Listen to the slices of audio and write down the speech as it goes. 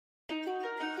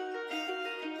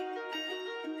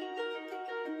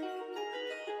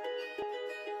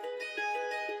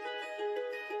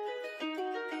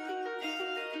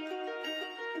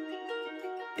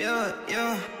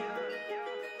yeah.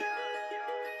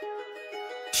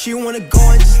 She wanna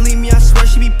go and just leave me, I swear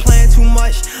she be playing too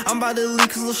much. I'm about to leave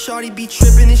cause lil' shawty be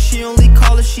trippin' and she only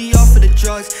call her she off for the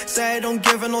drugs. Say I don't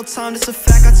give her no time, that's a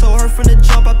fact, I told her from the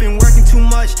jump I've been working too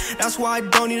much. That's why I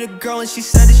don't need a girl and she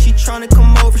said that she tryna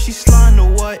come over, she sliding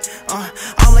or what?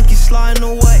 I'm like you sliding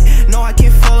or what? No, I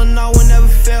can't fall and I will never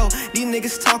fail. These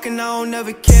niggas talking, I don't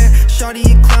never care. Shawty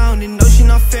a clown and know she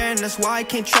not fair, and that's why I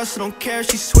can't trust her, don't care,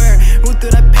 she swear. Went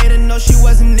through that pain and know she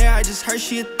wasn't there, I just heard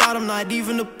she had thought I'm not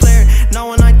even a player. Now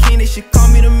when I can't, they should call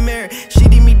me the mayor. She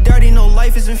did me dirty, no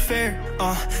life isn't fair.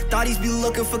 Thotties be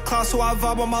looking for clout, so I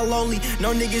vibe on my lonely.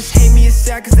 No niggas hate me, it's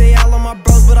sad cause they all on my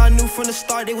bros, but I knew from the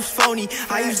start they was phony.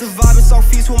 I used to vibe and talk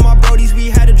feast with my brodies. We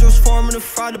had a drills form and a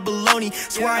fried bologna.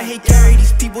 Swear I hate Gary,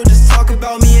 these people just talk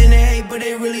about me and they hate, but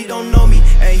they really don't know me.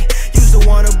 Ayy, used to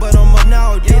want her, but I'm up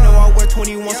now. They know I wear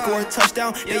 21, score a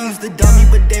touchdown. They used to dump me,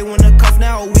 but they wanna cuff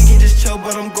now. We can just chill,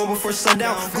 but I'm go before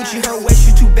sundown. Gucci her waist,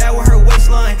 you too bad with her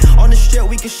waistline. On the strip,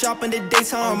 we can shop in the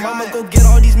daytime. Mama go get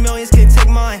all these millions, can't take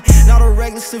mine. Not a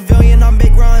regular civilian, I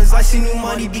make runs. I see new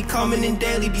money be coming in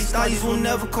daily. These thotties will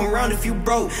never come round if you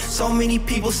broke. So many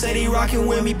people say they rockin'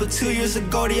 with me, but 2 years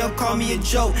ago they all call me a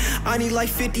joke. I need like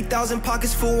 50,000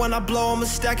 pockets full when I blow. I'ma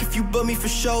stack if you book me for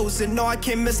shows. And no, I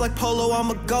can't miss like Polo,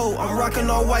 I'ma go. I'm rockin'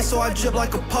 all white, so I drip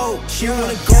like a pope. She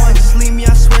wanna go and just leave me,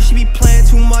 I swear she be playing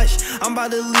too much. I'm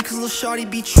about to leave cause lil' shawty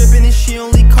be trippin' and she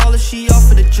only call her she off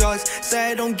for the drugs.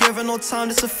 Say I don't give her no time,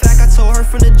 that's a fact, I told her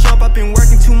from the jump I've been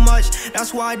working too much.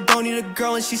 That's why I don't need a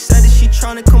girl and she said that she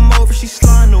tryna come over, she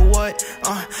sliding or what?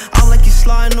 I'm like you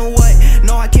sliding or what?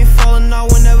 No, I can't fall and I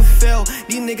will never fail.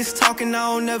 These niggas talking,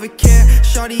 I don't never care.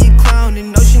 Shawty a clown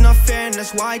and know she not fair, and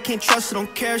that's why I can't trust her,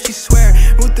 don't care, she swear.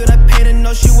 Went through that pain and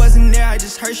know she wasn't there, I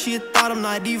just heard she had thought I'm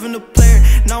not even a player.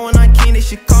 Now when I can't, they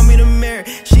should call me the mayor.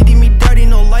 She did me dirty,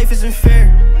 no life isn't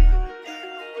fair.